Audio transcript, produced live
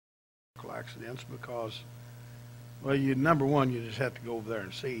accidents because, well, number one, you just have to go over there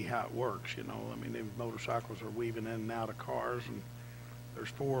and see how it works, you know. I mean, them motorcycles are weaving in and out of cars, and there's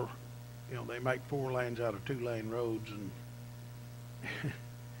four, you know, they make 4 lanes out of 2-lane roads. And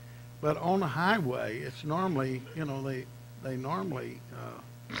but on a highway, it's normally, you know, they normally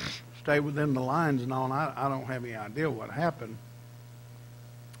stay within the lines and all, and I don't have any idea what happened.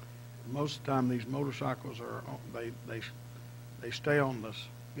 Most of the time, these motorcycles are, they stay on this,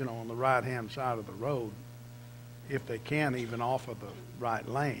 you know, on the right-hand side of the road, if they can, even off of the right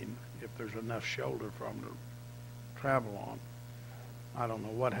lane, if there's enough shoulder for them to travel on. I don't know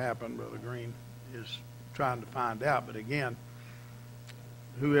what happened. Brother Green is trying to find out, but again,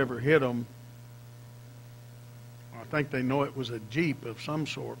 whoever hit them, I think they know it was a Jeep of some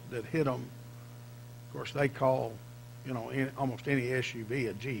sort that hit them. Of course, they call, you know, almost any SUV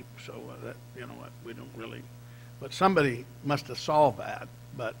a Jeep, so that, you know, we don't really, but somebody must have saw that,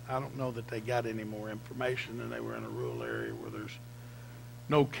 but I don't know that they got any more information, and they were in a rural area where there's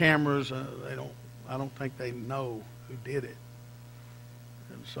no cameras. I don't think they know who did it,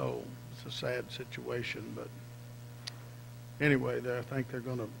 and so it's a sad situation. But anyway, I think they're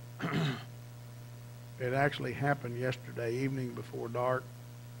going to. It actually happened yesterday evening before dark.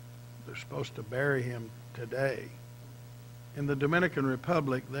 They're supposed to bury him today. In the Dominican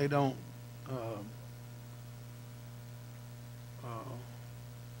Republic, they don't.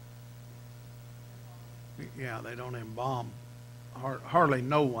 They don't embalm. Hardly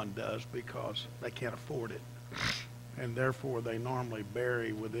no one does because they can't afford it, and therefore they normally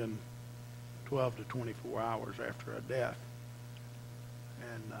bury within 12 to 24 hours after a death.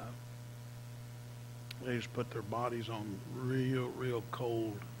 And they just put their bodies on real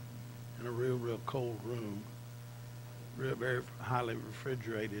cold, in a real cold room, very highly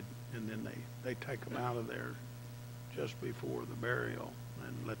refrigerated, and then they take them out of there just before the burial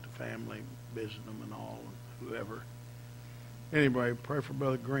and let the family visit them and all, and whoever. Anyway, pray for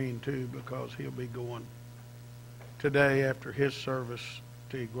Brother Green too, because he'll be going today after his service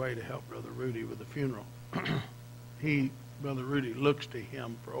to Higuay to help Brother Rudy with the funeral. Brother Rudy looks to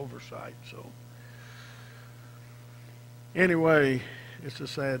him for oversight. So anyway, that's a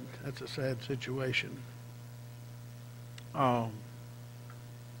sad situation. I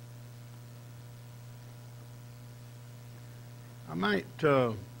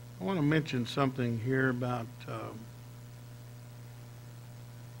want to mention something here about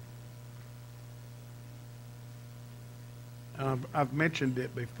I've mentioned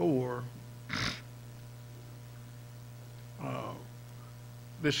it before.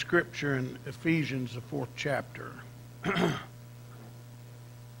 This scripture in Ephesians, the 4th chapter.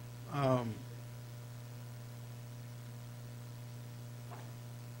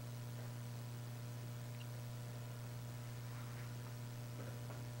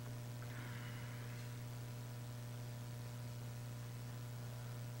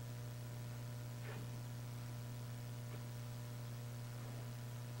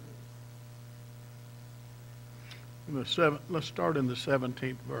 Let's start in the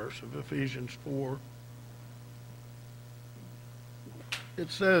 17th verse of Ephesians 4. It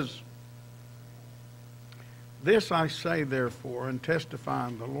says, "This I say therefore, and testify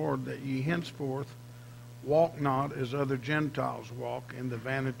in the Lord, that ye henceforth walk not as other Gentiles walk, in the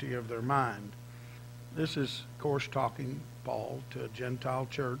vanity of their mind." This is, of course, talking, Paul, to a Gentile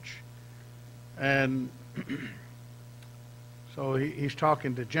church. And so he's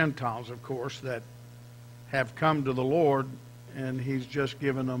talking to Gentiles, of course, that have come to the Lord, and he's just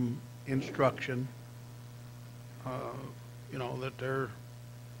given them instruction, that they're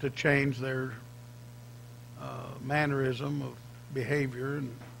to change their mannerism of behavior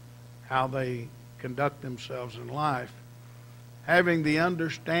and how they conduct themselves in life. Having the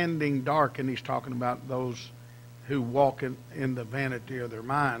understanding darkened, he's talking about those who walk in the vanity of their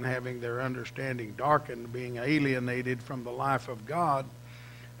mind, having their understanding darkened, being alienated from the life of God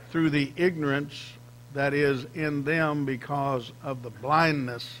through the ignorance that is in them because of the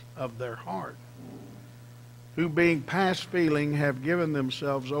blindness of their heart, who being past feeling have given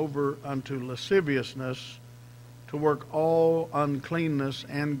themselves over unto lasciviousness, to work all uncleanness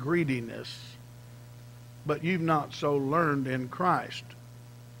and greediness. But you've not so learned in Christ.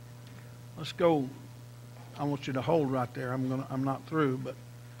 Let's go. I want you to hold right there. I'm not through, but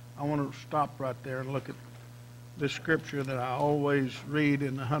I want to stop right there and look at this scripture that I always read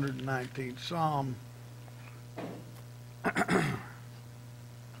in the 119th Psalm.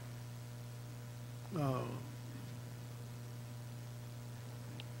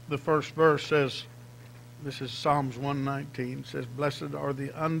 The first verse says, this is Psalms 119, says, "Blessed are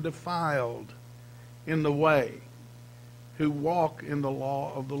the undefiled in the way, who walk in the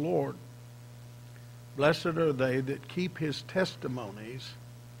law of the Lord. Blessed are they that keep his testimonies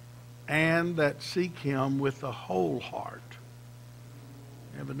and that seek him with the whole heart.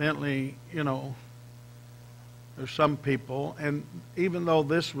 Evidently, there's some people, and even though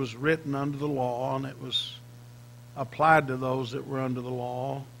this was written under the law and it was applied to those that were under the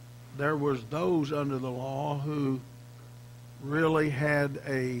law, there was those under the law who really had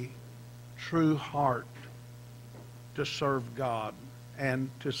a true heart to serve God and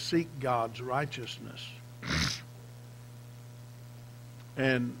to seek God's righteousness.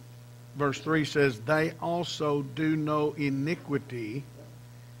 And verse 3 says, they also do no iniquity,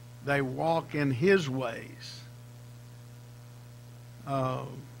 they walk in his ways. Thou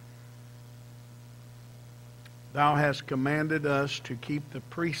hast commanded us to keep the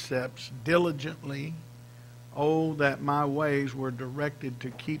precepts diligently. Oh, that my ways were directed to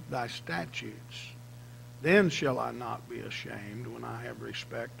keep thy statutes. Then shall I not be ashamed when I have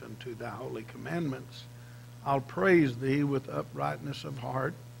respect unto thy holy commandments. I'll praise thee with uprightness of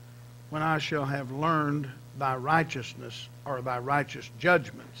heart when I shall have learned thy righteousness, or thy righteous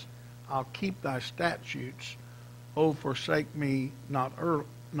judgments. I'll keep thy statutes. Oh, forsake me not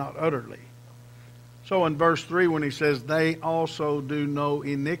utterly. So in verse 3, when he says, they also do no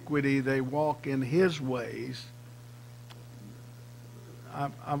iniquity, they walk in his ways,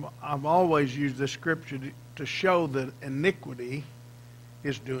 I've always used this scripture to show that iniquity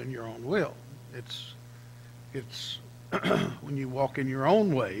is doing your own will. It's when you walk in your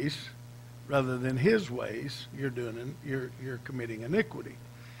own ways rather than his ways, you're committing iniquity.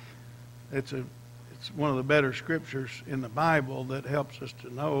 It's one of the better scriptures in the Bible that helps us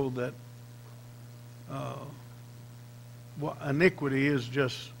to know that iniquity is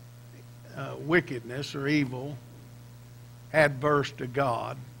just wickedness or evil adverse to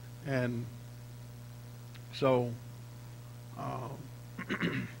God. And so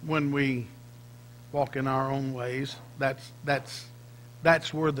when we walk in our own ways, that's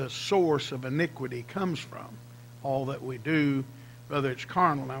where the source of iniquity comes from. All that we do, whether it's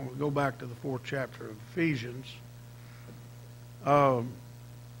carnal. Now we'll go back to the 4th chapter of Ephesians. We'll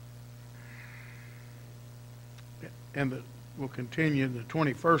continue in the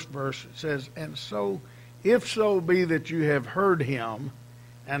 21st verse. It says, and so, if so be that you have heard him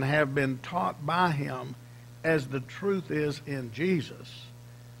and have been taught by him, as the truth is in Jesus,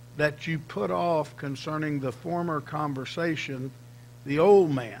 that you put off concerning the former conversation the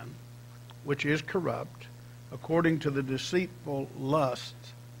old man, which is corrupt, according to the deceitful lust,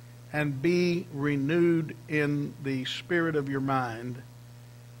 and be renewed in the spirit of your mind,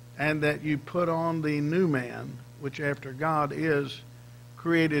 and that you put on the new man, which after God is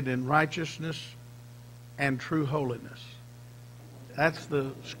created in righteousness and true holiness. That's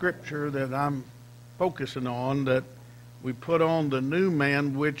the scripture that I'm focusing on, that we put on the new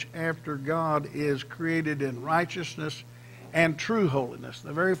man, which after God is created in righteousness and true holiness.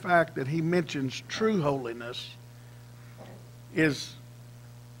 The very fact that he mentions true holiness is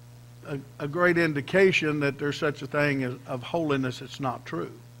a great indication that there's such a thing as of holiness that's not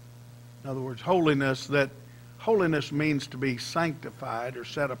true. In other words, holiness means to be sanctified or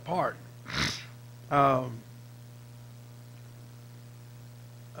set apart.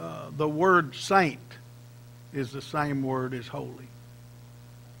 The word saint is the same word as holy.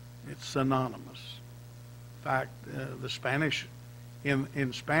 It's synonymous. In fact, the Spanish,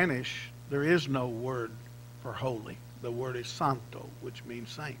 in Spanish, there is no word for holy. The word is santo, which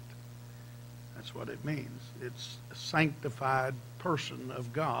means saint. That's what it means. It's a sanctified person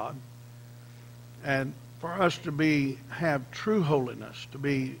of God. And for us to have true holiness, to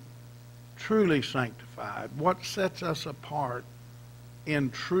be truly sanctified, what sets us apart in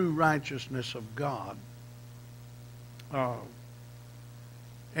true righteousness of God.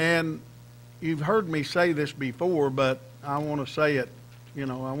 And you've heard me say this before, but I want to say it. I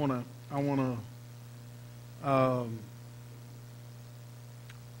want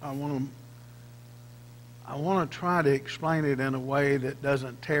to try to explain it in a way that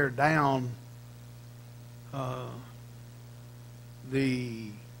doesn't tear down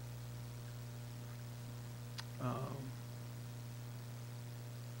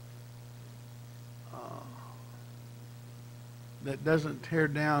that doesn't tear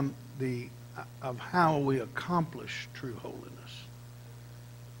down of how we accomplish true holiness.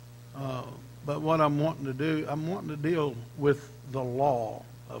 But what I'm wanting to do, I'm wanting to deal with the law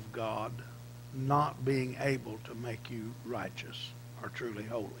of God not being able to make you righteous or truly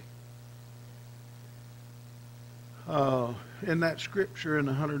holy. In that scripture in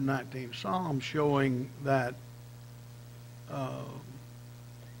the 119th Psalm, showing that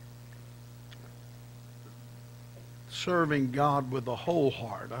serving God with the whole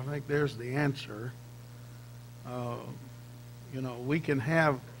heart, I think there's the answer. Uh, we can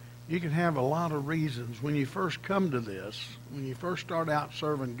have, you can have a lot of reasons. When you first come to this, when you first start out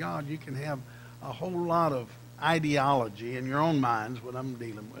serving God, you can have a whole lot of ideology in your own minds, what I'm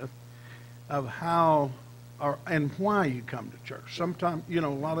dealing with, of how and why you come to church. Sometimes, a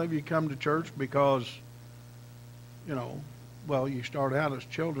lot of you come to church because, well, you start out as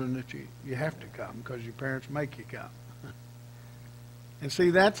children that you have to come because your parents make you come. And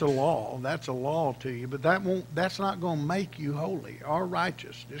see, that's a law. That's a law to you, but that's not going to make you holy or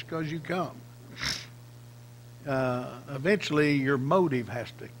righteous just because you come. Eventually, your motive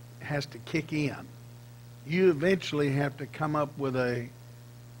has to kick in. You eventually have to come up with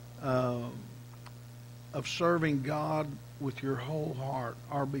of serving God with your whole heart,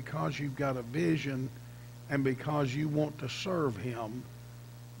 or because you've got a vision and because you want to serve Him,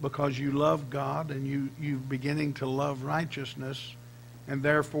 because you love God and you're beginning to love righteousness. And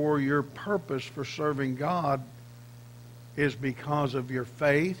therefore, your purpose for serving God is because of your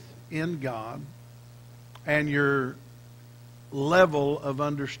faith in God and your level of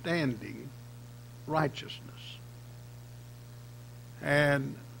understanding righteousness.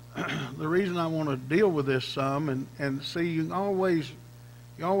 And the reason I want to deal with this some, and see, you always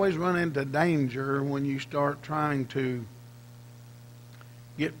run into danger when you start trying to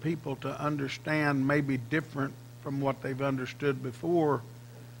get people to understand maybe different from what they've understood before.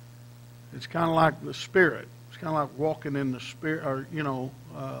 It's kind of like the Spirit. It's kind of like walking in the Spirit, or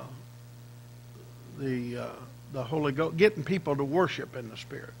the Holy Ghost, getting people to worship in the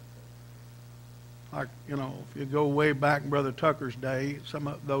Spirit. Like, if you go way back in Brother Tucker's day, some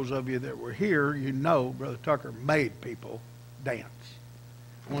of those of you that were here, Brother Tucker made people dance.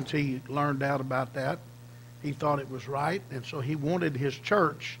 Once he learned out about that, he thought it was right, and so he wanted his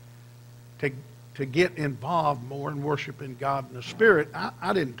church to get involved more in worshiping God in the Spirit.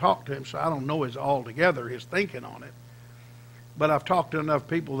 I didn't talk to him, so I don't know his thinking on it. But I've talked to enough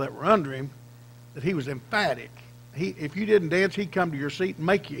people that were under him that he was emphatic. If you didn't dance, he'd come to your seat and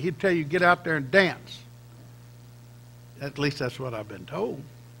he'd tell you, get out there and dance. At least that's what I've been told.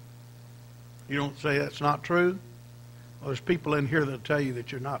 You don't say that's not true? Well, there's people in here that'll tell you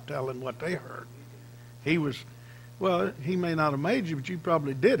that you're not telling what they heard. He may not have made you, but you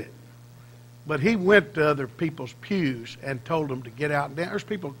probably did it. But he went to other people's pews and told them to get out and dance. There's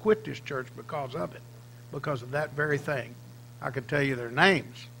people who quit this church because of it, because of that very thing. I could tell you their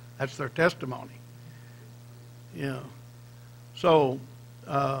names. That's their testimony. So,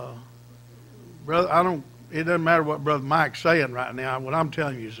 brother, it doesn't matter what Brother Mike's saying right now. What I'm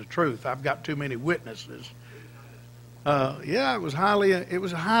telling you is the truth. I've got too many witnesses. It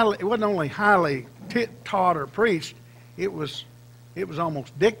wasn't only highly taught or preached, it was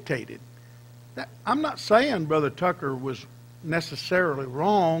almost dictated. I'm not saying Brother Tucker was necessarily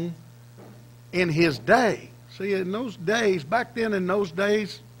wrong in his day. See, in those days, back then in those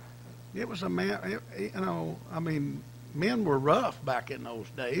days, it was a man, men were rough back in those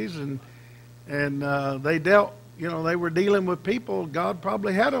days, and they dealt, they were dealing with people. God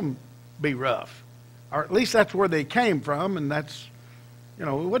probably had them be rough, or at least that's where they came from, and that's, it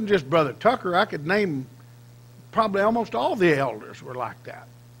wasn't just Brother Tucker. I could name probably almost all the elders were like that.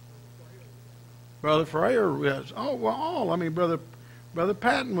 Brother Freyer was, Brother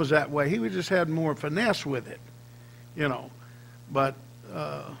Patton was that way. He just had more finesse with it, But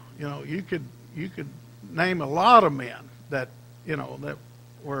you could name a lot of men that that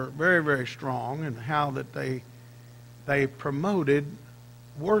were very, very strong, and how that they promoted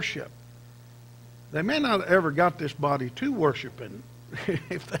worship. They may not have ever got this body to worshiping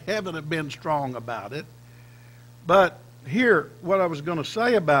if they haven't been strong about it. But here, what I was going to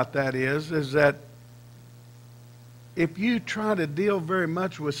say about that is that if you try to deal very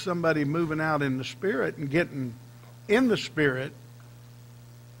much with somebody moving out in the Spirit and getting in the Spirit,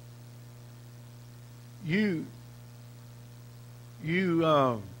 you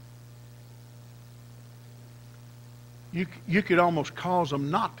could almost cause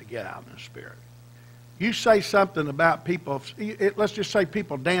them not to get out in the Spirit. You say something about people, let's just say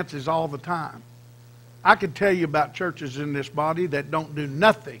people dances all the time. I could tell you about churches in this body that don't do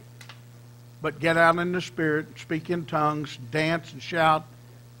nothing but get out in the Spirit, speak in tongues, dance and shout.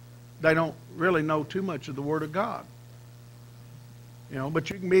 They don't really know too much of the Word of God.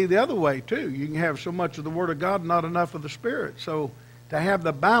 But you can be the other way too. You can have so much of the Word of God, not enough of the Spirit. So to have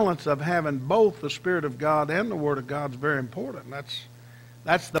the balance of having both the Spirit of God and the Word of God is very important.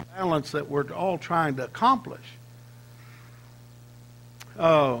 That's the balance that we're all trying to accomplish.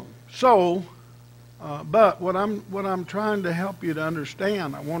 But what I'm trying to help you to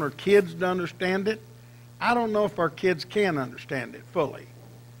understand, I want our kids to understand it. I don't know if our kids can understand it fully,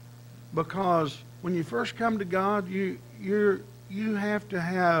 because when you first come to God, you have to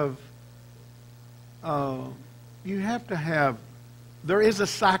have there is a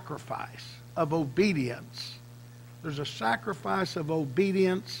sacrifice of obedience. There's a sacrifice of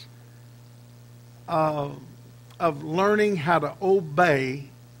obedience, of learning how to obey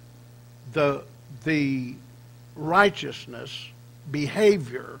the righteousness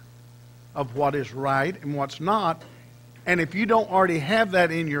behavior of what is right and what's not. And if you don't already have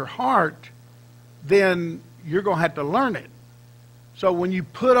that in your heart, then you're going to have to learn it. So when you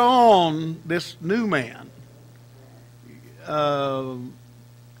put on this new man, you're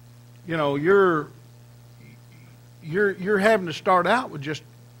having to start out with just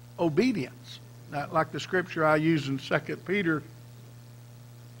obedience. Like the scripture I use in 2 Peter,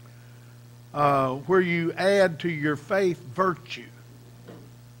 where you add to your faith virtue.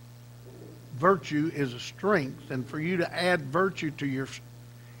 Virtue is a strength, and for you to add virtue to your...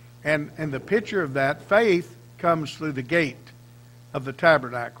 And the picture of that, faith comes through the gate of the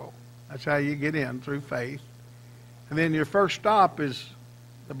tabernacle. That's how you get in, through faith. And then your first stop is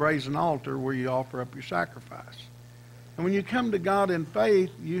the brazen altar where you offer up your sacrifice. And when you come to God in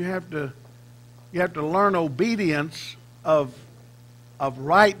faith, you have to learn obedience of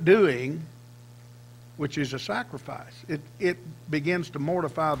right doing, which is a sacrifice. It begins to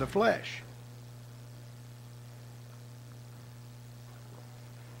mortify the flesh.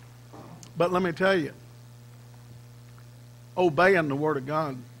 But let me tell you, obeying the Word of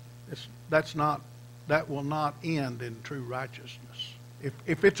God, that will not end in true righteousness.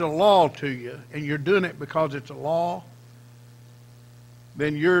 If it's a law to you, and you're doing it because it's a law,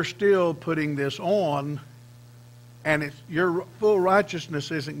 then you're still putting this on, and your full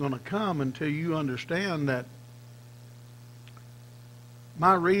righteousness isn't going to come until you understand that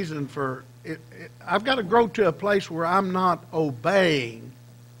my reason for it, I've got to grow to a place where I'm not obeying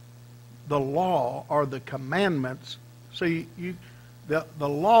the law or the commandments. See, the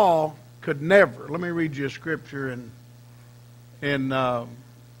law could never. Let me read you a scripture in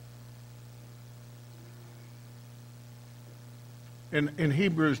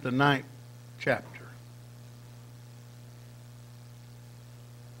Hebrews, the 9th chapter.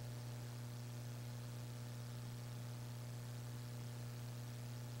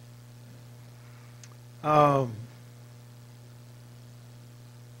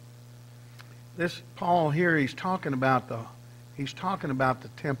 This Paul here, he's talking about the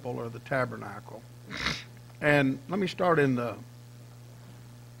temple or the tabernacle. And let me start in the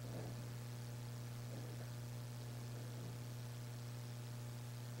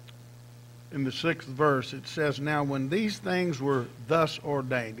in the 6th verse. It says, "Now when these things were thus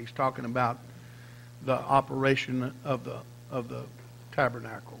ordained," he's talking about the operation of the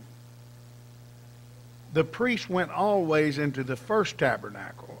tabernacle. "The priest went always into the first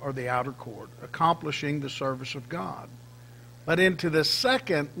tabernacle, or the outer court, accomplishing the service of God. But into the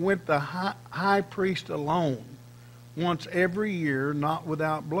second went the high priest alone, once every year, not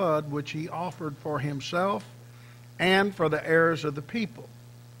without blood, which he offered for himself and for the errors of the people."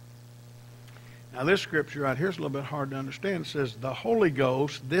 Now this scripture right here is a little bit hard to understand. It says, "The Holy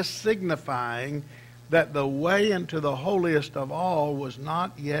Ghost, this signifying that the way into the holiest of all was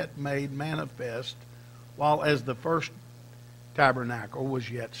not yet made manifest, while as the first tabernacle was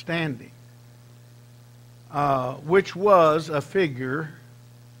yet standing, which was a figure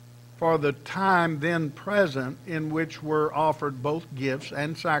for the time then present, in which were offered both gifts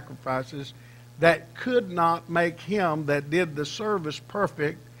and sacrifices that could not make him that did the service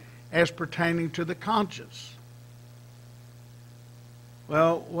perfect as pertaining to the conscience."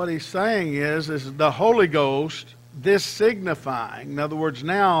 Well, what he's saying is the Holy Ghost, this signifying, in other words,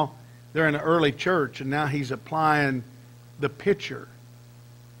 now they're in an early church, and now he's applying the picture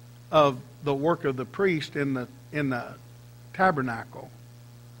of the work of the priest in the tabernacle,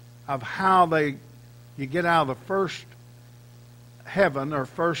 of how you get out of the first heaven, or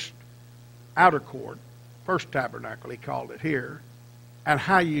first outer court, first tabernacle he called it here, and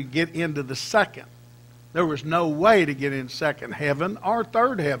how you get into the second. There was no way to get in second heaven or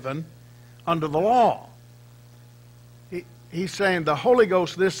third heaven under the law. He's saying the Holy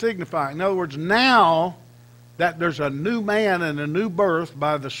Ghost, this signifying. In other words, now that there's a new man and a new birth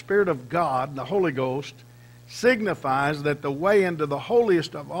by the Spirit of God, the Holy Ghost, signifies that the way into the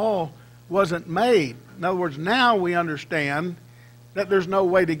holiest of all wasn't made. In other words, now we understand that there's no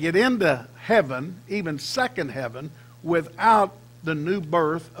way to get into heaven, even second heaven, without the new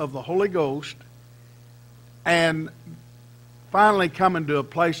birth of the Holy Ghost and finally coming to a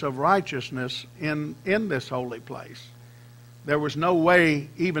place of righteousness in this holy place. There was no way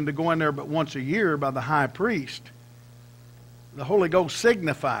even to go in there but once a year by the high priest. The Holy Ghost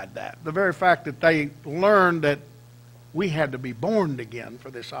signified that. The very fact that they learned that we had to be born again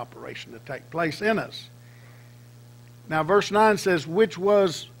for this operation to take place in us. Now verse 9 says, which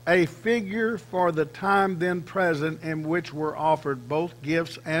was a figure for the time then present, in which were offered both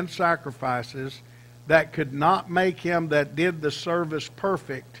gifts and sacrifices that could not make him that did the service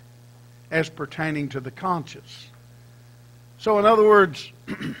perfect as pertaining to the conscience. So in other words,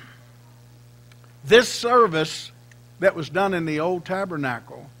 this service that was done in the old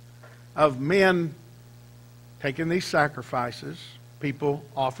tabernacle of men taking these sacrifices, people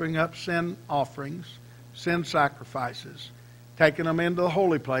offering up sin offerings, sin sacrifices, taking them into the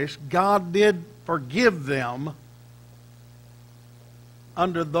holy place, God did forgive them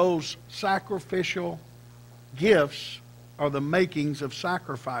under those sacrificial gifts or the makings of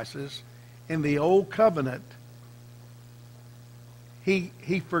sacrifices in the old covenant. He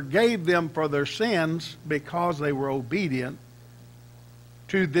forgave them for their sins because they were obedient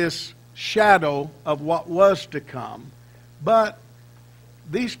to this shadow of what was to come. But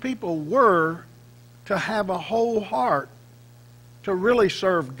these people were to have a whole heart to really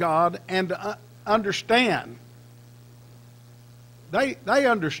serve God and to understand. They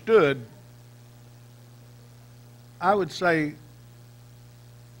understood, I would say,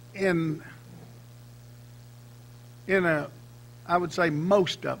 I would say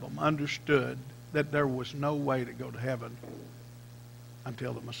most of them understood that there was no way to go to heaven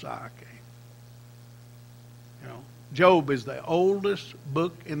until the Messiah came. You know, Job is the oldest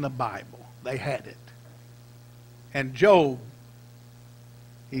book in the Bible. They had it. And Job,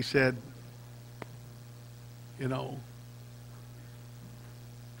 he said, you know,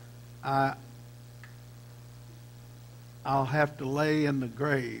 I'll have to lay in the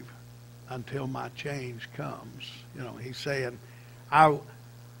grave until my change comes. You know, he's saying, I'll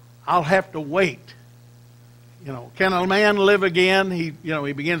have to wait. You know, can a man live again? He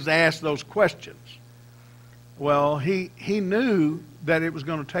begins to ask those questions. Well, he knew that it was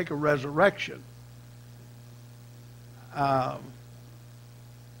going to take a resurrection.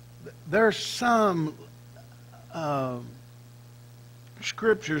 There's some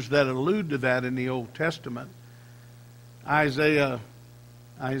scriptures that allude to that in the Old Testament. Isaiah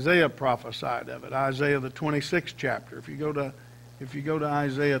prophesied of it. Isaiah the 26th chapter. If you go to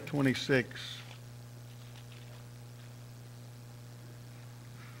Isaiah 26.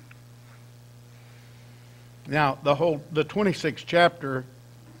 Now the 26th chapter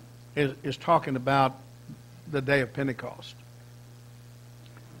is talking about the day of Pentecost.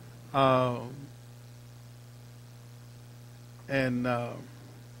 Let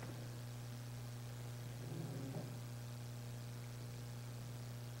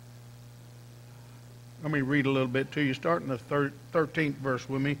me read a little bit to you, starting the 13th verse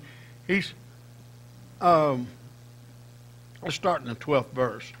with me. Let's start in the 12th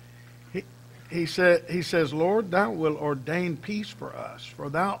verse. He says, Lord, thou wilt ordain peace for us, for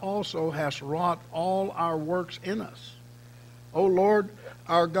thou also hast wrought all our works in us. O Lord,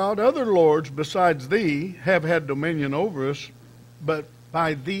 our God, other lords besides thee have had dominion over us, but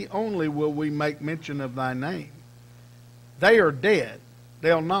by thee only will we make mention of thy name. They are dead.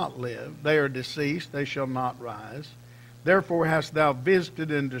 They'll not live. They are deceased. They shall not rise. Therefore hast thou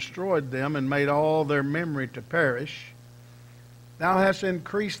visited and destroyed them, and made all their memory to perish. Thou hast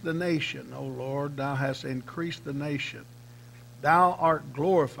increased the nation, O Lord. Thou hast increased the nation. Thou art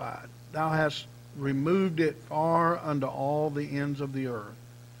glorified. Thou hast removed it far unto all the ends of the earth.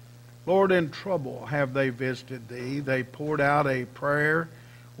 Lord, in trouble have they visited thee. They poured out a prayer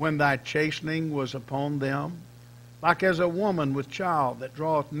when thy chastening was upon them. Like as a woman with child that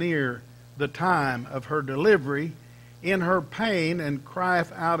draweth near the time of her delivery, in her pain, and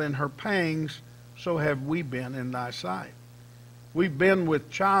crieth out in her pangs, so have we been in thy sight. We've been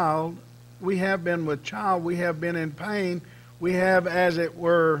with child, we have been with child, we have been in pain, we have, as it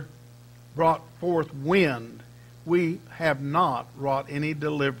were, brought forth wind. We have not wrought any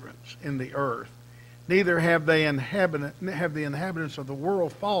deliverance in the earth, neither have the inhabitants of the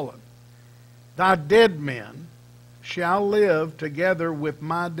world fallen. Thy dead men shall live, together with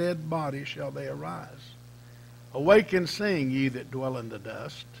my dead body shall they arise. Awake and sing, ye that dwell in the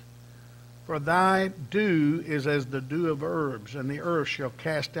dust, for thy dew is as the dew of herbs, and the earth shall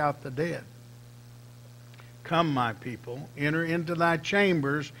cast out the dead. Come, my people, enter into thy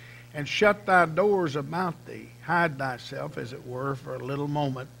chambers, and shut thy doors about thee. Hide thyself, as it were, for a little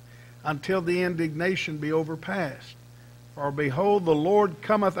moment, until the indignation be overpast. For behold, the Lord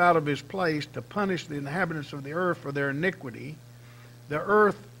cometh out of his place to punish the inhabitants of the earth for their iniquity. The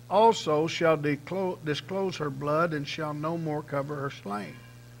earth also shall disclose her blood, and shall no more cover her slain.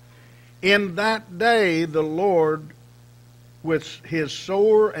 In that day the Lord with his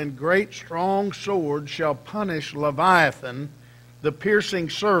sore and great strong sword shall punish Leviathan, the piercing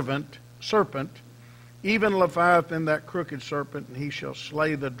serpent, even Leviathan, that crooked serpent, and he shall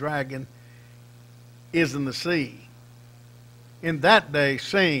slay the dragon, is in the sea. In that day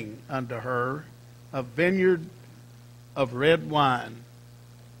sing unto her a vineyard of red wine,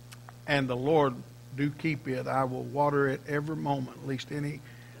 and the Lord do keep it. I will water it every moment, lest any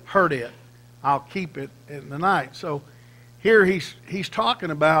hurt it. I'll keep it in the night. So here he's talking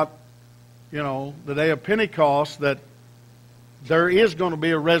about, the day of Pentecost, that there is going to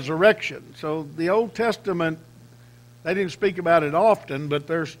be a resurrection. So the Old Testament, they didn't speak about it often, but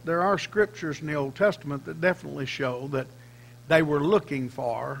there are scriptures in the Old Testament that definitely show that they were looking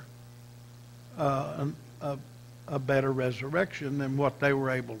for a better resurrection than what they were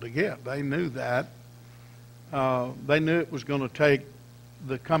able to get. They knew that. They knew it was going to take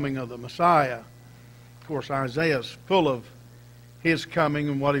the coming of the Messiah. Of course, Isaiah's full of his coming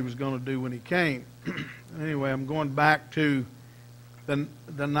and what he was going to do when he came. Anyway, I'm going back to the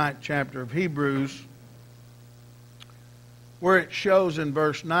 9th chapter of Hebrews, where it shows in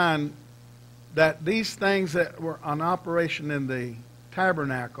verse 9 that these things that were on operation in the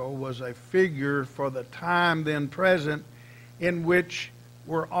tabernacle was a figure for the time then present, in which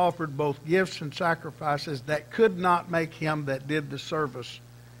were offered both gifts and sacrifices that could not make him that did the service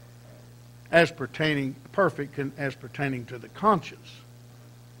as pertaining perfect and as pertaining to the conscience.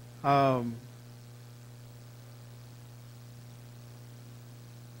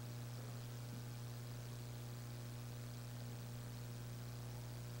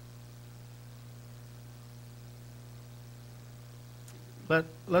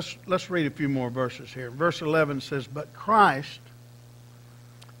 Let's read a few more verses here. Verse 11 says, "But Christ,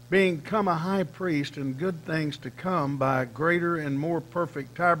 being come a high priest in good things to come by a greater and more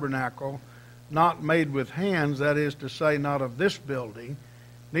perfect tabernacle, not made with hands, that is to say, not of this building,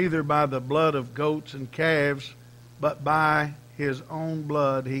 neither by the blood of goats and calves, but by his own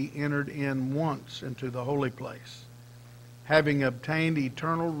blood he entered in once into the holy place, having obtained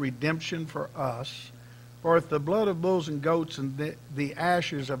eternal redemption for us. For if the blood of bulls and goats and the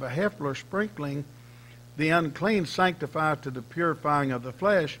ashes of a heifer sprinkling the unclean sanctify to the purifying of the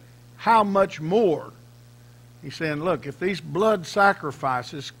flesh, how much more?" He's saying, look, if these blood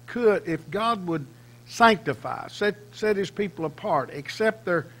sacrifices if God would sanctify, set his people apart, accept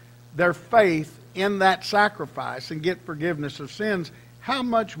their faith in that sacrifice and get forgiveness of sins, how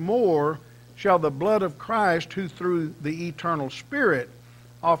much more shall the blood of Christ, who through the eternal Spirit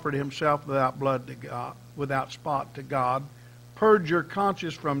offered himself without blood to God, without spot to God, purge your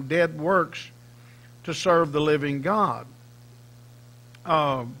conscience from dead works to serve the living God.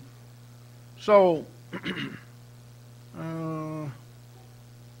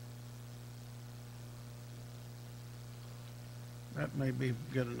 That may be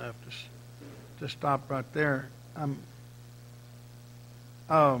good enough to stop right there.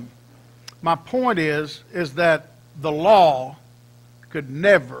 My point is that the law could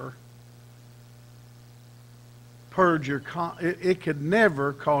never purge it could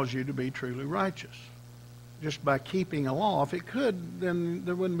never cause you to be truly righteous. Just by keeping a law. If it could, then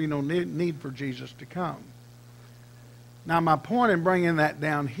there wouldn't be no need for Jesus to come. Now, my point in bringing that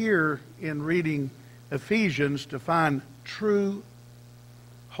down here in reading Ephesians to find true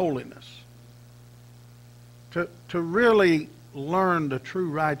holiness, to really learn the true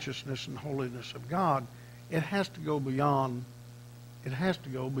righteousness and holiness of God, it has to go beyond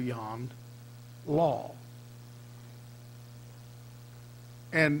law.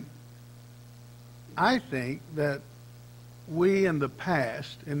 And I think that we in the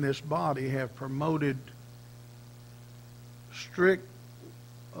past in this body have promoted strict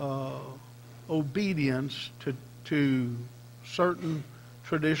obedience to certain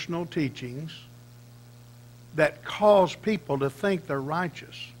traditional teachings that cause people to think they're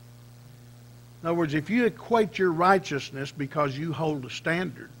righteous. In other words, if you equate your righteousness because you hold a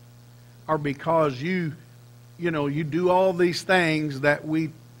standard, or because you do all these things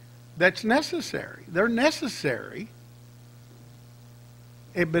that's necessary. They're necessary.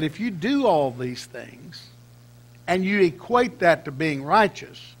 But if you do all these things and you equate that to being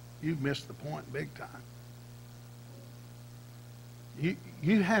righteous, you've missed the point big time.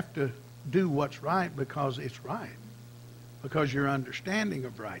 You have to do what's right because it's right. Because your understanding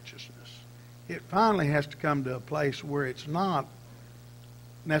of righteousness. It finally has to come to a place where it's not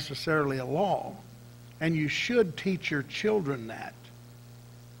necessarily a law. And you should teach your children that.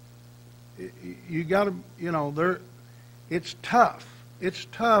 You got to, it's tough. It's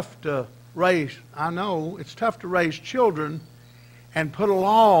tough to raise, I know, it's tough to raise children and put a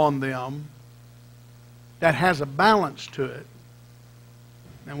law on them that has a balance to it.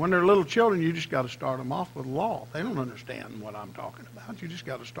 And when they're little children, you just got to start them off with law. They don't understand what I'm talking about. You just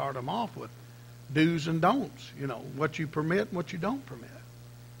got to start them off with do's and don'ts, what you permit and what you don't permit.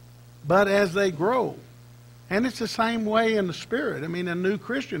 But as they grow, and it's the same way in the Spirit. I mean, a new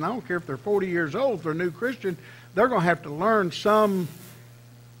Christian, I don't care if they're 40 years old, if they're a new Christian, they're going to have to learn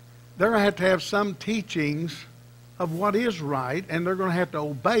they're going to have some teachings of what is right, and they're going to have to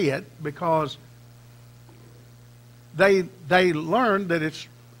obey it because they learn that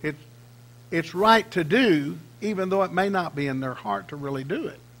it's right to do, even though it may not be in their heart to really do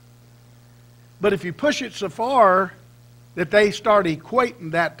it. But if you push it so far that they start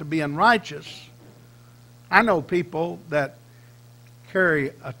equating that to being righteous, I know people that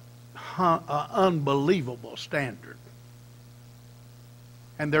carry an unbelievable standard.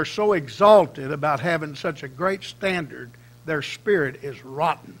 And they're so exalted about having such a great standard, their spirit is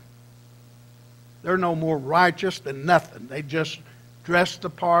rotten. They're no more righteous than nothing. They just dress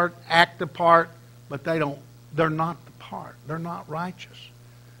the part, act the part, but they're not the part. They're not righteous.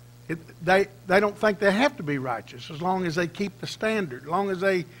 They don't think they have to be righteous as long as they keep the standard, as long as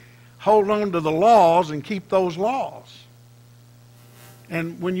they hold on to the laws and keep those laws.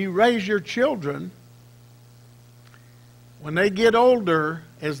 And when you raise your children, when they get older,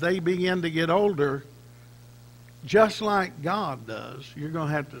 as they begin to get older, just like God does, you're going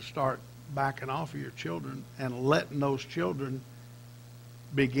to have to start backing off of your children and letting those children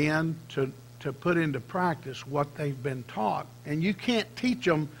begin to put into practice what they've been taught. And you can't teach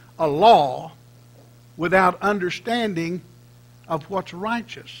them a law without understanding of what's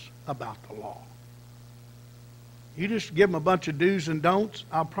righteous about the law. You just give them a bunch of do's and don'ts,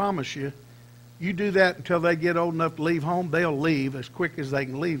 I'll promise you, you do that until they get old enough to leave home, they'll leave as quick as they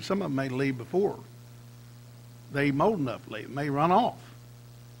can leave. Some of them may leave before they're even old enough to leave. They may run off.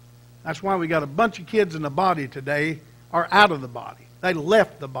 That's why we got a bunch of kids in the body today are out of the body. They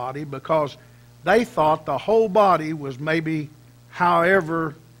left the body because they thought the whole body was maybe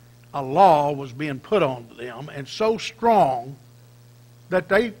however a law was being put on them, and so strong that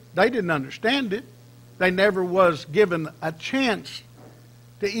they didn't understand it. They never was given a chance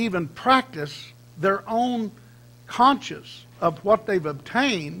to even practice their own conscience of what they've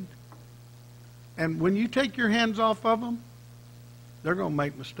obtained. And when you take your hands off of them, they're going to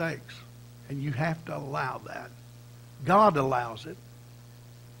make mistakes. And you have to allow that. God allows it.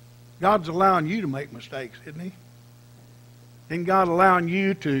 God's allowing you to make mistakes, isn't He? Isn't God allowing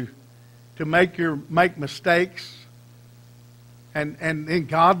you to make mistakes? And then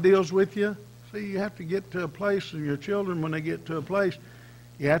God deals with you? See, you have to get to a place, and your children, when they get to a place,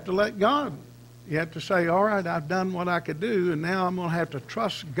 you have to let God. You have to say, all right, I've done what I could do, and now I'm going to have to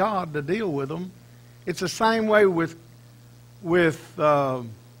trust God to deal with them. It's the same way with no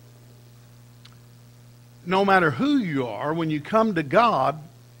matter who you are, when you come to God,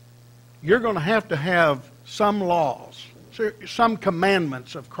 you're going to have some laws, some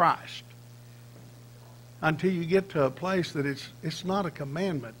commandments of Christ, until you get to a place that it's not a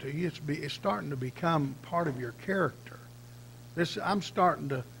commandment to you. It's starting to become part of your character. I'm starting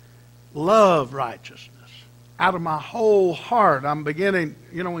to love righteousness out of my whole heart. I'm beginning,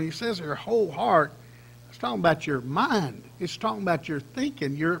 when he says your whole heart, it's talking about your mind. It's talking about your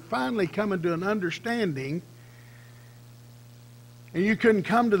thinking. You're finally coming to an understanding. And you couldn't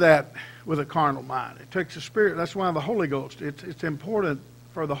come to that with a carnal mind. It takes the Spirit. That's why the Holy Ghost, it's important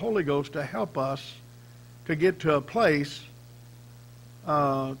for the Holy Ghost to help us to get to a place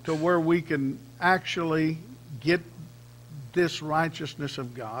to where we can actually get this righteousness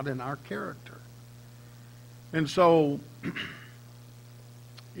of God in our character. And so,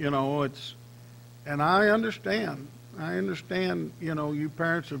 and I understand, you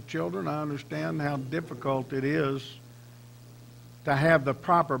parents of children, I understand how difficult it is to have the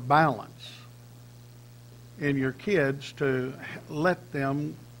proper balance in your kids to let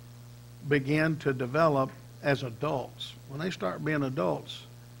them begin to develop as adults. When they start being adults,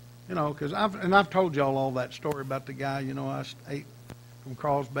 because I've told y'all all that story about the guy, I ate from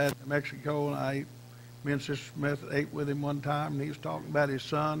Carlsbad, New Mexico, and me and Sister Smith ate with him one time, and he was talking about his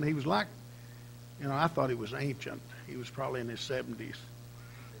son. He was like, I thought he was ancient. He was probably in his 70s.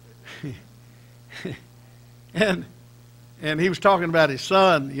 and he was talking about his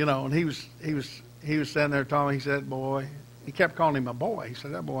son, and he was sitting there talking. He said, boy, he kept calling him a boy. He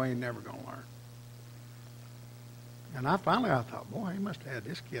said, that boy ain't never going to learn. And I thought, boy, he must have had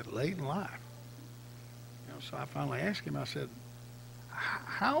this kid late in life. So I finally asked him, I said,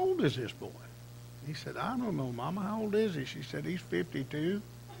 how old is this boy? He said, I don't know, Mama, how old is he? She said, he's 52.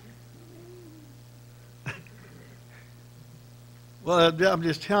 Well, I'm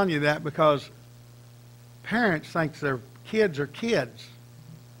just telling you that because parents think their kids are kids.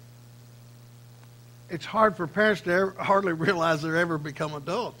 it's hard for parents to hardly realize they're ever become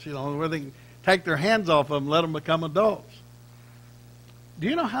adults, where they can take their hands off them and let them become adults. Do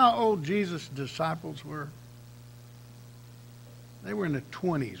you know how old Jesus' disciples were? They were in the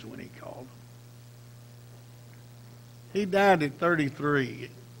 20s when he called them. He died at 33.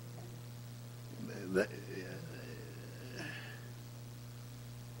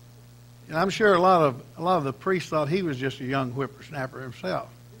 And I'm sure a lot of the priests thought he was just a young whippersnapper himself.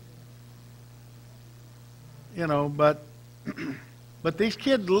 But these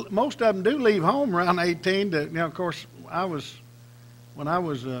kids, most of them do leave home around 18. Of course, when I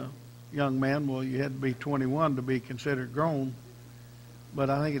was a young man, well, you had to be 21 to be considered grown. But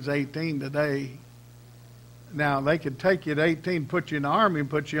I think it's 18 today. Now, they could take you at 18, put you in the Army, and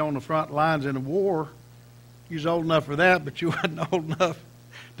put you on the front lines in a war. You was old enough for that, but you wasn't old enough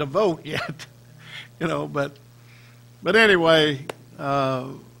to vote yet. But anyway, my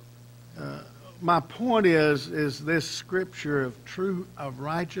point is this scripture of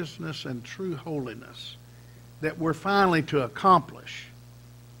righteousness and true holiness that we're finally to accomplish.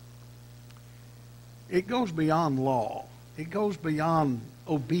 It goes beyond law. It goes beyond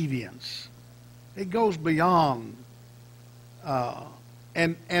obedience. It goes beyond,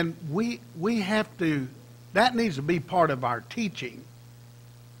 and we have to. That needs to be part of our teaching.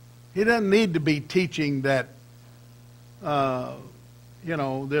 He doesn't need to be teaching that,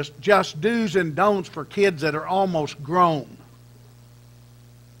 this just do's and don'ts for kids that are almost grown.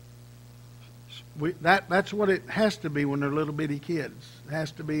 That's what it has to be when they're little bitty kids. It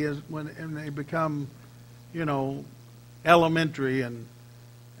has to be when they become, elementary and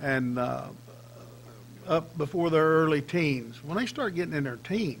up before their early teens. When they start getting in their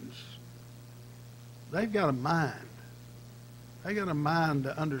teens, they've got a mind. They got a mind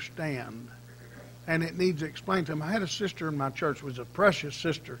to understand, and it needs explained to them. I had a sister in my church, was a precious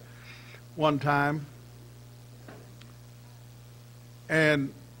sister, one time,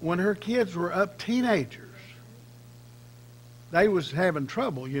 and when her kids were up teenagers, they was having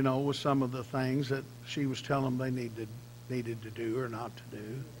trouble, with some of the things that she was telling them they needed to do or not to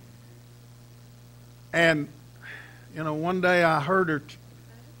do. And, one day I heard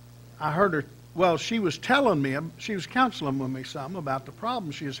her, well, she was telling me, she was counseling with me some about the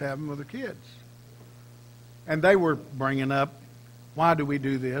problems she was having with her kids. And they were bringing up, why do we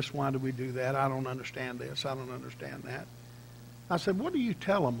do this? Why do we do that? I don't understand this. I don't understand that. I said, what do you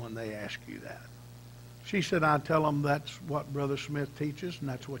tell them when they ask you that? She said, I tell them that's what Brother Smith teaches and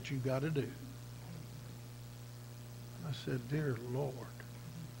that's what you got to do. I said, dear Lord,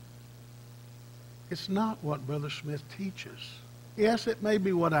 it's not what Brother Smith teaches. Yes, it may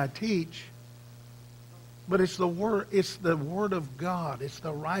be what I teach, but it's the Word of God. It's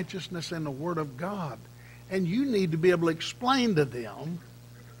the righteousness in the Word of God. And you need to be able to explain to them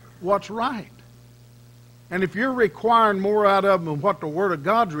what's right. And if you're requiring more out of them than what the Word of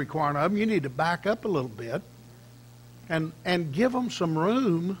God's requiring of them, you need to back up a little bit and give them some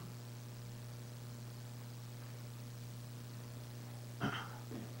room. And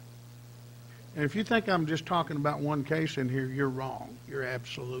if you think I'm just talking about one case in here, you're wrong. You're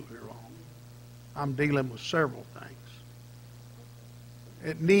absolutely wrong. I'm dealing with several things.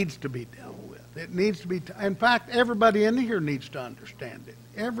 It needs to be dealt with. It needs to be, in fact, everybody in here needs to understand it.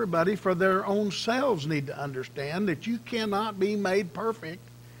 Everybody for their own selves need to understand that you cannot be made perfect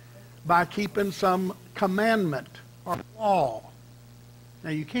by keeping some commandment or law. Now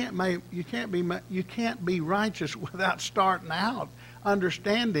you can't be righteous without starting out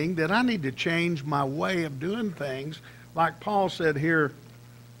understanding that I need to change my way of doing things. Like Paul said here,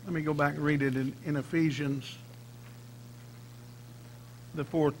 let me go back and read it in Ephesians, the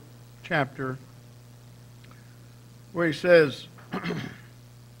 4th chapter, where he says,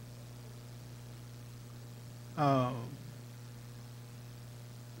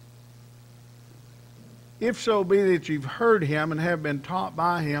 if so be that you've heard him and have been taught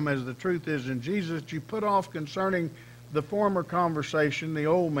by him, as the truth is in Jesus, that you put off concerning the former conversation, the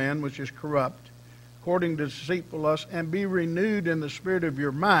old man, which is corrupt, according to deceitful lust, and be renewed in the spirit of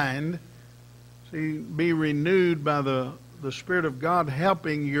your mind. See, be renewed by the Spirit of God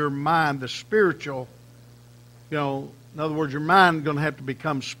helping your mind, the spiritual, in other words, your mind is going to have to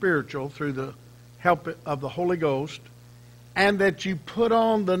become spiritual through the help of the Holy Ghost, and that you put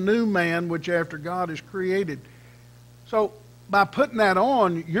on the new man, which after God is created. So by putting that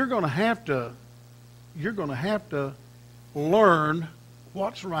on, you're going to have to learn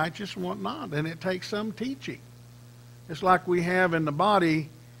what's righteous and what not, and it takes some teaching. It's like we have in the body.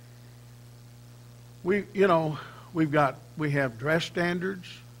 We have dress standards.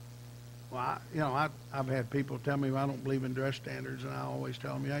 Well, I've had people tell me, well, I don't believe in dress standards, and I always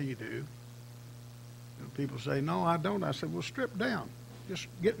tell them, yeah, you do. And people say, no, I don't. I said, well, strip down. Just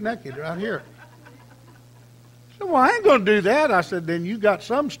get naked right here. He said, well, I ain't going to do that. I said, then you got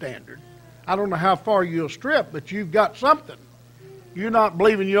some standard. I don't know how far you'll strip, but you've got something. You're not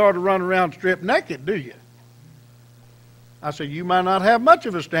believing you ought to run around stripped naked, do you? I said, you might not have much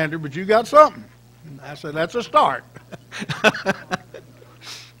of a standard, but you got something. I said, that's a start.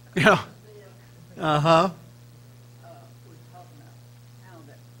 Yeah. Uh-huh.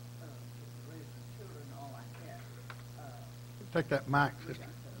 Take that mic, sister.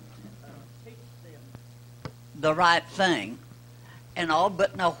 The right thing and all,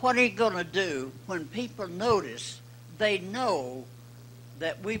 but now what are you going to do when people notice they know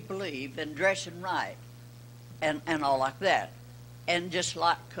that we believe in dressing right and all like that? And just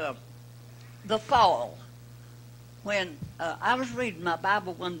like the fall, when I was reading my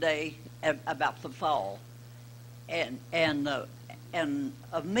Bible one day about the fall, and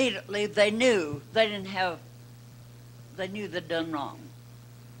immediately they knew they'd done wrong,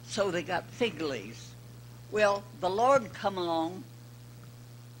 so they got fig leaves. Well, the Lord come along,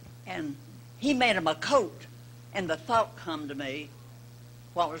 and He made them a coat, and the thought come to me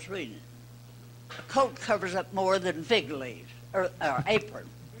while I was reading it. A coat covers up more than fig leaves, or apron,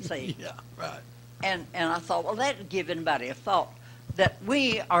 see? Yeah, right. And I thought, well, that would give anybody a thought that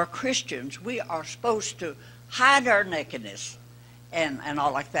we are Christians. We are supposed to hide our nakedness and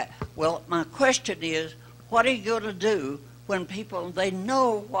all like that. Well, my question is, what are you going to do when people, they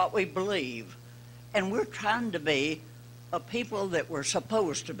know what we believe, and we're trying to be a people that we're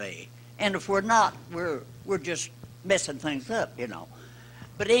supposed to be. And if we're not, we're just messing things up, you know.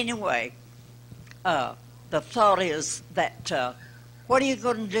 But anyway, the thought is that what are you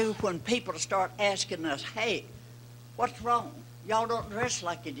going to do when people start asking us, hey, what's wrong? Y'all don't dress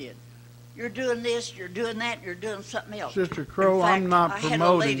like you did. You're doing this, you're doing that, you're doing something else. Sister Crow, I'm not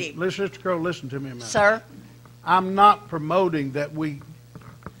promoting. Sister Crow, listen to me a minute. Sir? I'm not promoting that we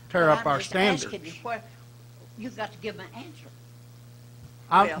tear up our standards. You've got to give them an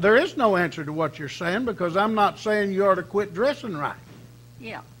answer. There is no answer to what you're saying, because I'm not saying you ought to quit dressing right.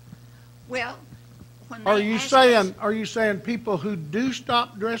 Yeah. Well, when Are you saying people who do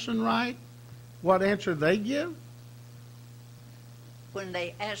stop dressing right, what answer they give? When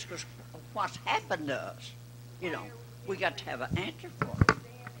they ask us what's happened to us, you know, we got to have an answer for it.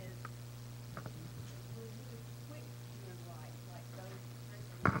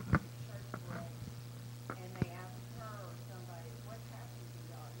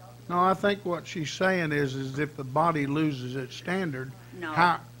 No, I think what she's saying is if the body loses its standard,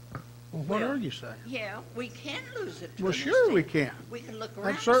 no. What are you saying? Yeah, we can lose it. Well, sure we can. We can look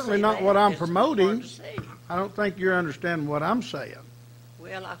around. That's certainly not what I'm promoting. I don't think you're understanding what I'm saying.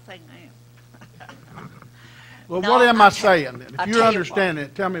 Well, I think I am. Well, what am I saying then? If you're understanding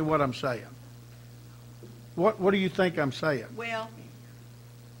it, tell me what I'm saying. What do you think I'm saying? Well,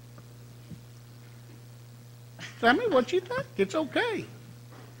 tell me what you think. It's okay.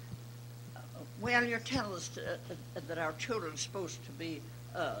 Well, you're telling us that our children are supposed to be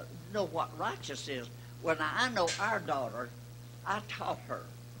know what righteous is. When I know our daughter, I taught her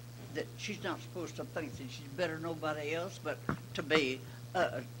that she's not supposed to think that she's better than nobody else, but to be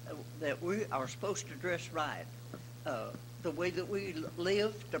that we are supposed to dress right. The way that we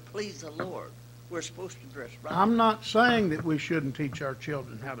live to please the Lord, we're supposed to dress right. I'm not saying that we shouldn't teach our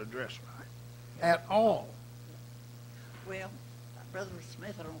children how to dress right at all. Well, Brother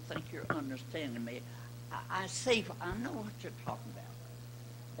Smith, I don't think you're understanding me. I know what you're talking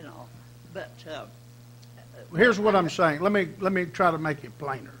about, you know, but here's what I'm saying. Let me try to make it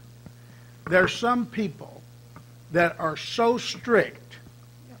plainer. There's some people that are so strict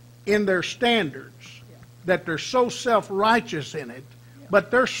in their standards that they're so self-righteous in it,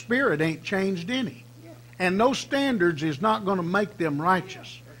 but their spirit ain't changed any. And those standards is not going to make them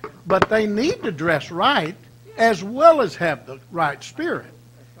righteous. But they need to dress right as well as have the right spirit.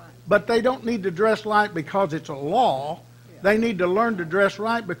 But they don't need to dress right because it's a law. They need to learn to dress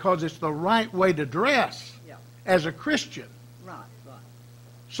right because it's the right way to dress as a Christian. Right.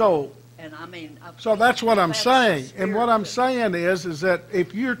 So, and I mean, so that's what I'm saying. And what I'm saying is that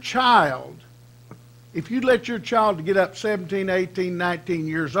if you let your child get up 17, 18, 19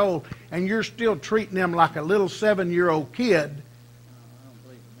 years old and you're still treating them like a little 7-year-old kid, I don't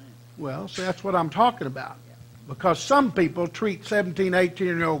believe in that. Well, see, that's what I'm talking about. Because some people treat 17,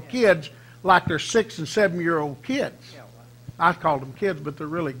 18-year-old kids like they're 6 and 7-year-old kids. I call them kids, but they're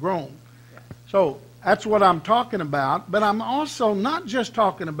really grown. So that's what I'm talking about. But I'm also not just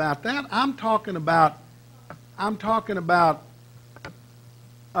talking about that. I'm talking about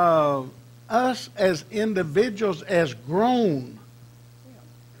us as individuals, as grown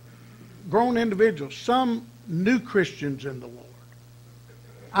grown individuals, some new Christians in the Lord.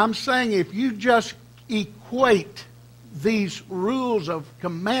 I'm saying if you just equate these rules of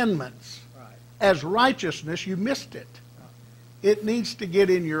commandments as righteousness, you missed it. It needs to get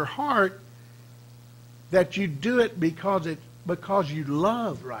in your heart that you do it because you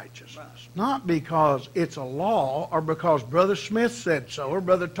love righteousness, not because it's a law or because Brother Smith said so or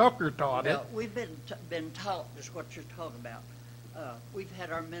Brother Tucker taught it. Well, we've been taught, is what you're talking about. We've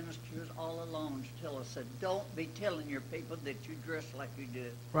had our ministers all along to tell us that don't be telling your people that you dress like you do.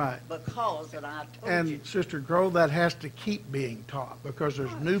 Right. Because that I told And you. Sister Grove, that has to keep being taught because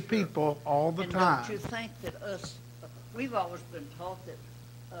there's new people all the time. Don't you think that we've always been taught that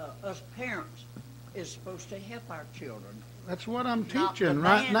us parents is supposed to help our children. That's what I'm Not teaching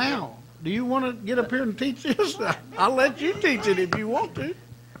right demand now. Do you want to get up here and teach this? I'll let you teach it if you want to.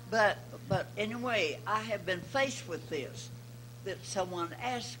 But anyway, I have been faced with this, that someone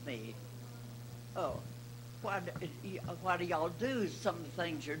asked me, oh, why do y'all do some of the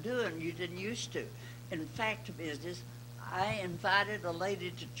things you're doing you didn't used to? In fact, business, I invited a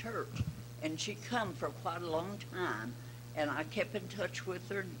lady to church, and she come for quite a long time, and I kept in touch with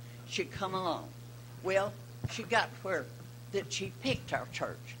her, and she'd come along. Well, she got where that she picked our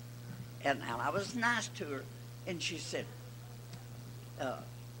church, and I was nice to her, and she said,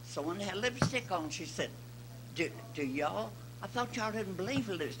 someone had lipstick on. She said, do y'all? I thought y'all didn't believe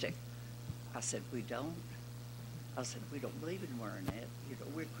in lipstick. I said, we don't. I said, we don't believe in wearing that. You know,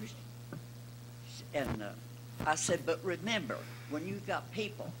 we're Christian. And I said, but remember, when you've got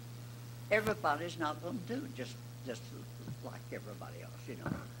people, everybody's not going to do just like everybody else, you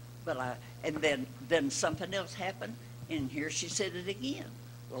know. But and then something else happened, and here she said it again.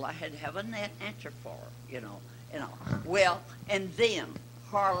 Well, I had to have a answer for her, you know. Well, and then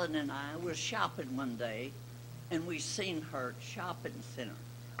Harlan and I was shopping one day, and we seen her at shopping center.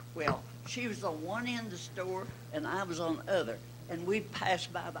 Well, she was on one end of the store, and I was on the other, and we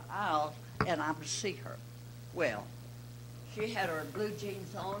passed by the aisles, and I would see her. Well, she had her blue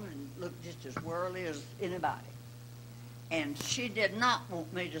jeans on and looked just as whirly as anybody. And she did not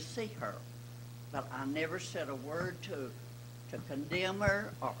want me to see her. But I never said a word to condemn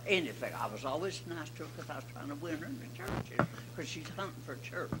her or anything. I was always nice to her because I was trying to win her in the church because she's hunting for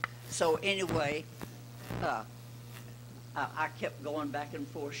church. So anyway, I kept going back and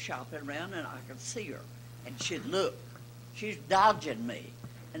forth shopping around, and I could see her. And she'd look. She's dodging me.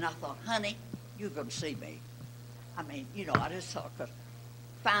 And I thought, honey, you're going to see me. I mean, you know, I just thought, because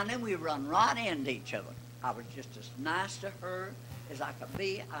finally we run right into each other. I was just as nice to her as I could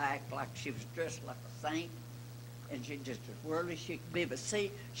be. I acted like she was dressed like a saint, and she just as worldly as she could be. But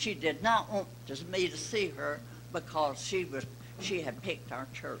see, she did not want me to see her because she had picked our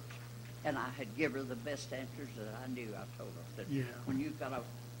church, and I had given her the best answers that I knew. I told her that when you've got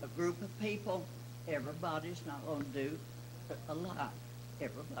a group of people, everybody's not going to do a lot.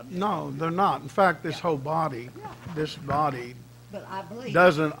 No, they're not. In fact, this whole body, this body but I believe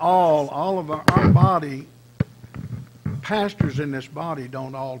doesn't all of our body, pastors in this body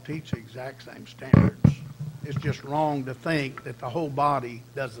don't all teach the exact same standards. It's just wrong to think that the whole body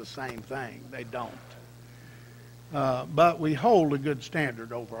does the same thing. They don't. But we hold a good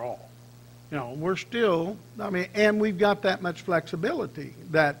standard overall. You know, we're still, and we've got that much flexibility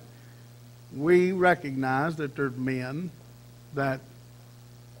that we recognize that there's men that,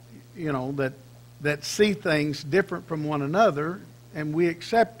 you know, that see things different from one another, and we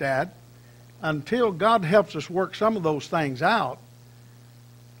accept that until God helps us work some of those things out.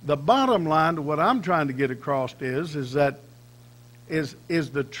 The bottom line to what I'm trying to get across is that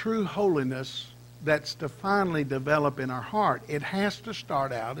the true holiness that's to finally develop in our heart. It has to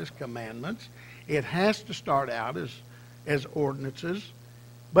start out as commandments. It has to start out as ordinances.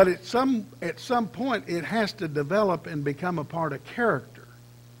 But at some point, it has to develop and become a part of character.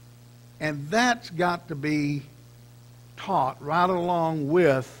 And that's got to be taught right along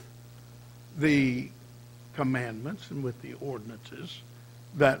with the commandments and with the ordinances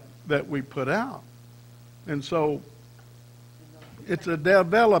that we put out. And so it's a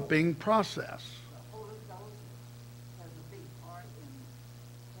developing process.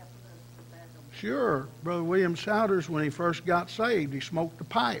 Sure. Brother William Souders, when he first got saved, he smoked a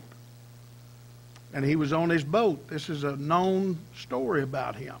pipe. And he was on his boat. This is a known story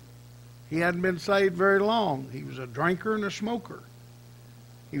about him. He hadn't been saved very long. He was a drinker and a smoker.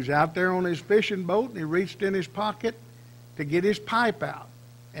 He was out there on his fishing boat, and he reached in his pocket to get his pipe out.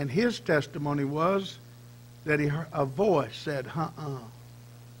 And his testimony was that he heard a voice said,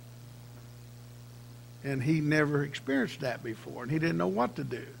 and he never experienced that before, and he didn't know what to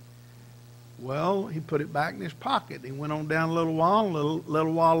do. Well, he put it back in his pocket. He went on down a little while. A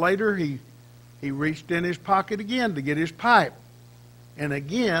little while later, he reached in his pocket again to get his pipe. And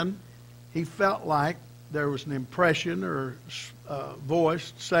again, he felt like there was an impression or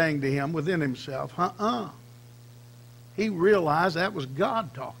voice saying to him within himself, He realized that was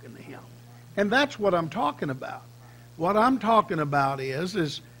God talking to him. And that's what I'm talking about. What I'm talking about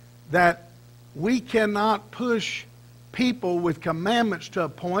is that we cannot push people with commandments to a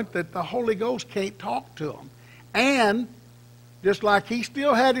point that the Holy Ghost can't talk to them. And just like he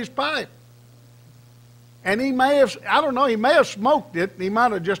still had his pipe. And he may have, I don't know, he may have smoked it, and he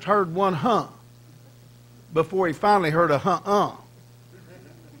might have just heard one before he finally heard a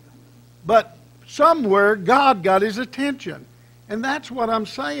But somewhere God got his attention. And that's what I'm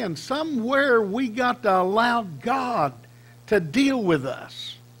saying. Somewhere we got to allow God to deal with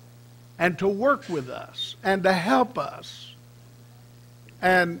us and to work with us and to help us.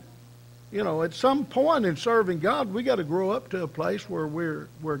 And, you know, at some point in serving God, we got to grow up to a place where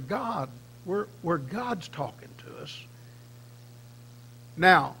we're God's talking to us.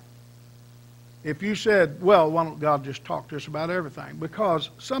 Now, if you said, well, why don't God just talk to us about everything?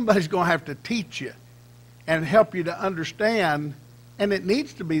 Because somebody's going to have to teach you and help you to understand, and it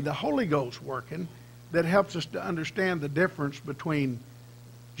needs to be the Holy Ghost working that helps us to understand the difference between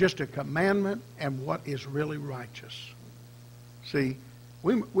just a commandment and what is really righteous. See,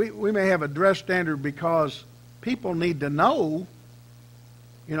 we may have a dress standard because people need to know,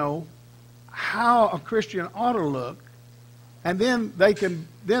 you know, how a Christian ought to look, and then they can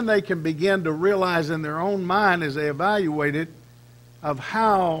begin to realize in their own mind as they evaluate it of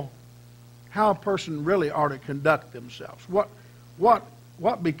how a person really ought to conduct themselves.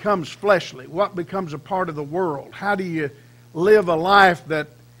 What becomes fleshly? What becomes a part of the world? How do you live a life that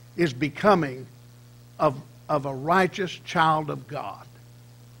is becoming of a righteous child of God?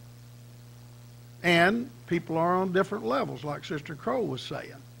 And people are on different levels, like Sister Crow was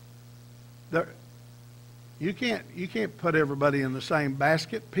saying. You can't put everybody in the same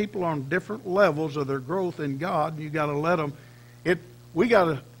basket. People are on different levels of their growth in God. You got to let them. We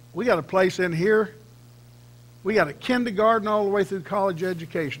got a place in here. We got a kindergarten all the way through college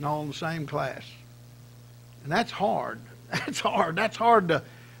education, all in the same class, and that's hard. That's hard. That's hard to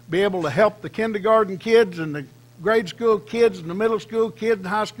be able to help the kindergarten kids and the grade school kids and the middle school kids and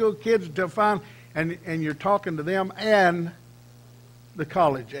high school kids until fine, and you're talking to them and the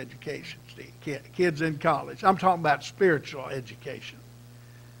college education, kids in college. I'm talking about spiritual education.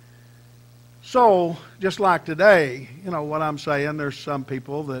 So, just like today, you know what I'm saying, there's some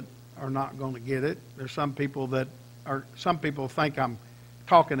people that are not going to get it. There's some people think I'm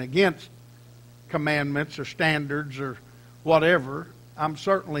talking against commandments or standards or whatever. I'm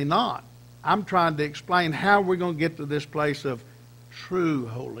certainly not. I'm trying to explain how we're going to get to this place of true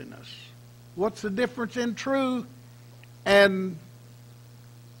holiness. What's the difference in true and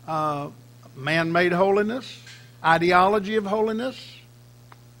man-made holiness, ideology of holiness?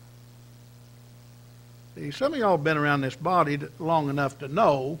 See, some of y'all have been around this body long enough to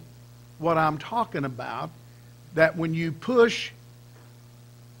know what I'm talking about, that when you push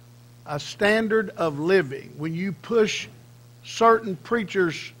a standard of living, when you push certain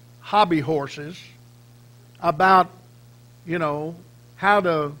preachers' hobby horses about, you know, how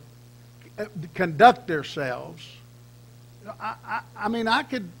to conduct themselves, I mean, I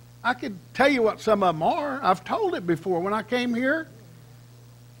could tell you what some of them are. I've told it before. When I came here,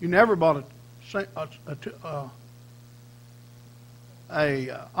 you never bought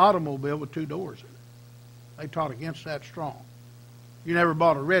a automobile with two doors in it. They taught against that strong. You never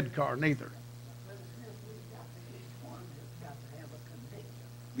bought a red car, neither.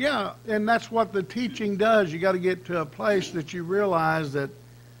 Yeah, and that's what the teaching does. You got to get to a place that you realize that,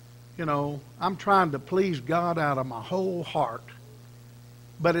 you know, I'm trying to please God out of my whole heart.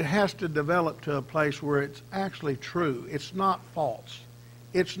 But it has to develop to a place where it's actually true. It's not false.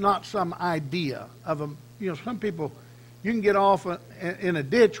 It's not some idea of a, you know, some people, you can get off in a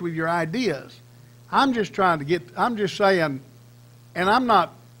ditch with your ideas. I'm just saying, and I'm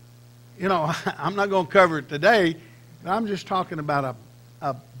not, you know, I'm not going to cover it today, but I'm just talking about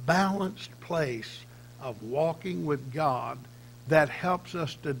a balanced place of walking with God that helps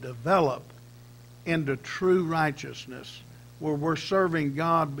us to develop into true righteousness, where we're serving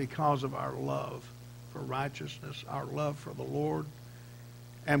God because of our love for righteousness, our love for the Lord,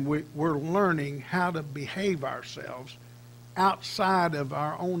 and we're learning how to behave ourselves outside of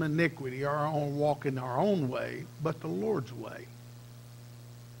our own iniquity, our own walk in our own way, but the Lord's way.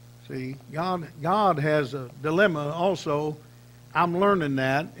 See, God has a dilemma also. I'm learning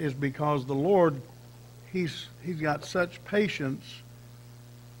that is because the Lord, He's got such patience.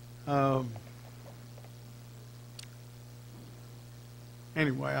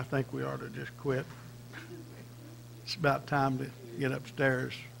 Anyway, I think we ought to just quit. It's about time to get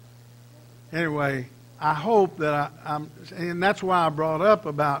upstairs. Anyway, I hope that and that's why I brought up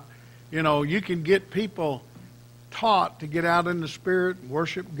about, you can get people taught to get out in the Spirit and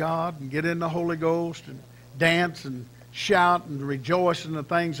worship God and get in the Holy Ghost and dance and shout and rejoice in the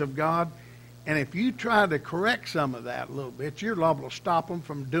things of God. And if you try to correct some of that a little bit, you're liable to stop them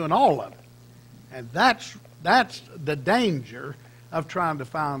from doing all of it. And that's the danger of trying to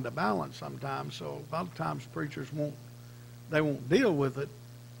find a balance sometimes. So a lot of times preachers won't deal with it.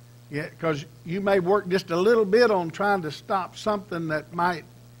 Yeah, because you may work just a little bit on trying to stop something that might,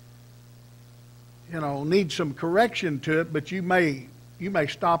 need some correction to it, but you may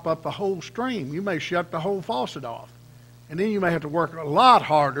stop up the whole stream. You may shut the whole faucet off. And then you may have to work a lot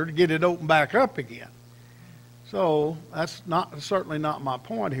harder to get it opened back up again. So that's certainly not my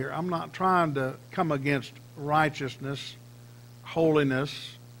point here. I'm not trying to come against righteousness,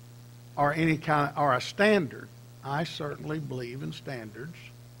 holiness, or or a standard. I certainly believe in standards.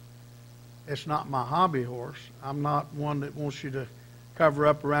 It's not my hobby horse. I'm not one that wants you to cover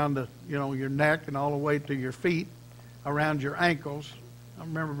up around your neck and all the way to your feet, around your ankles. I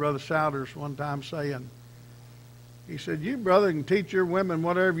remember Brother Souders one time saying, he said, "You, brother, can teach your women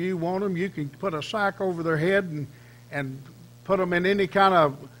whatever you want them. You can put a sack over their head and put them in any kind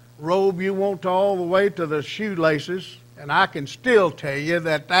of robe you want to all the way to the shoelaces, and I can still tell you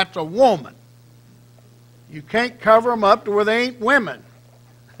that that's a woman. You can't cover them up to where they ain't women."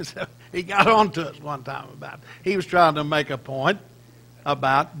 So he got on to us one time about it. He was trying to make a point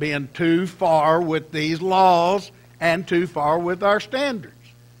about being too far with these laws and too far with our standards.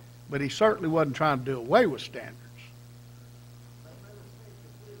 But he certainly wasn't trying to do away with standards.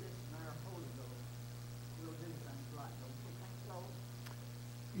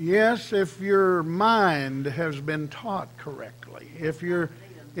 Yes, if your mind has been taught correctly.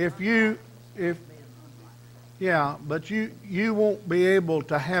 Yeah, but you won't be able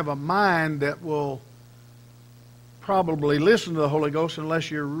to have a mind that will probably listen to the Holy Ghost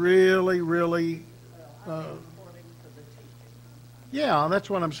unless you're really, really. Yeah, that's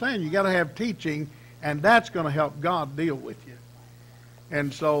what I'm saying. You got to have teaching, and that's going to help God deal with you.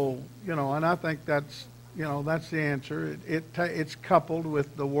 And so, and I think that's the answer. It's coupled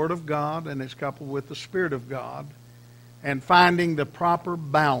with the Word of God, and it's coupled with the Spirit of God, and finding the proper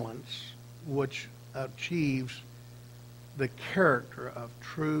balance which achieves the character of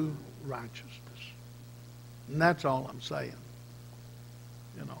true righteousness. And that's all I'm saying.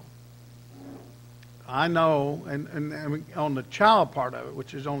 I know, and on the child part of it,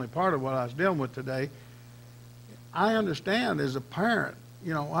 which is only part of what I was dealing with today, I understand as a parent,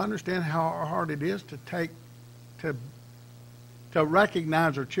 I understand how hard it is to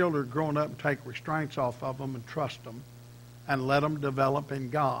recognize our children growing up and take restraints off of them and trust them and let them develop in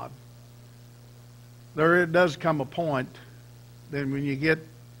God. There does come a point then when you get,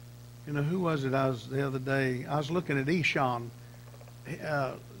 who was it the other day? I was looking at Eshan.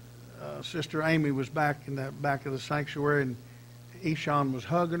 Sister Amy was back in the back of the sanctuary, and Eshan was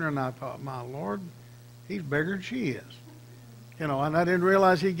hugging her, and I thought, my Lord, he's bigger than she is. And I didn't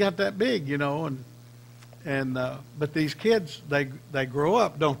realize he got that big, but these kids, they grow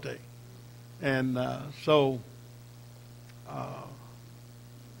up, don't they? And so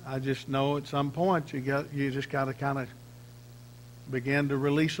I just know at some point you just got to kind of begin to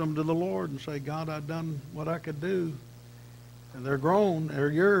release them to the Lord and say, God, I've done what I could do. And they're grown, they're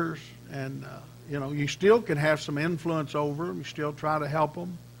yours, and you still can have some influence over them. You still try to help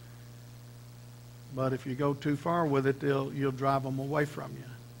them, but if you go too far with it, you'll drive them away from you.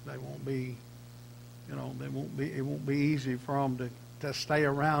 They won't be, it won't be easy for them to stay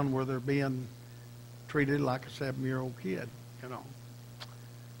around where they're being treated like a 7-year-old kid.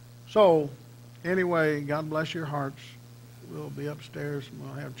 So anyway, God bless your hearts. We'll be upstairs and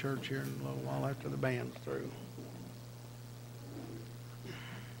we'll have church here in a little while after the band's through.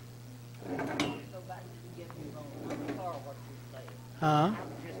 Huh? I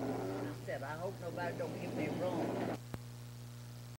said, I hope nobody don't get me wrong.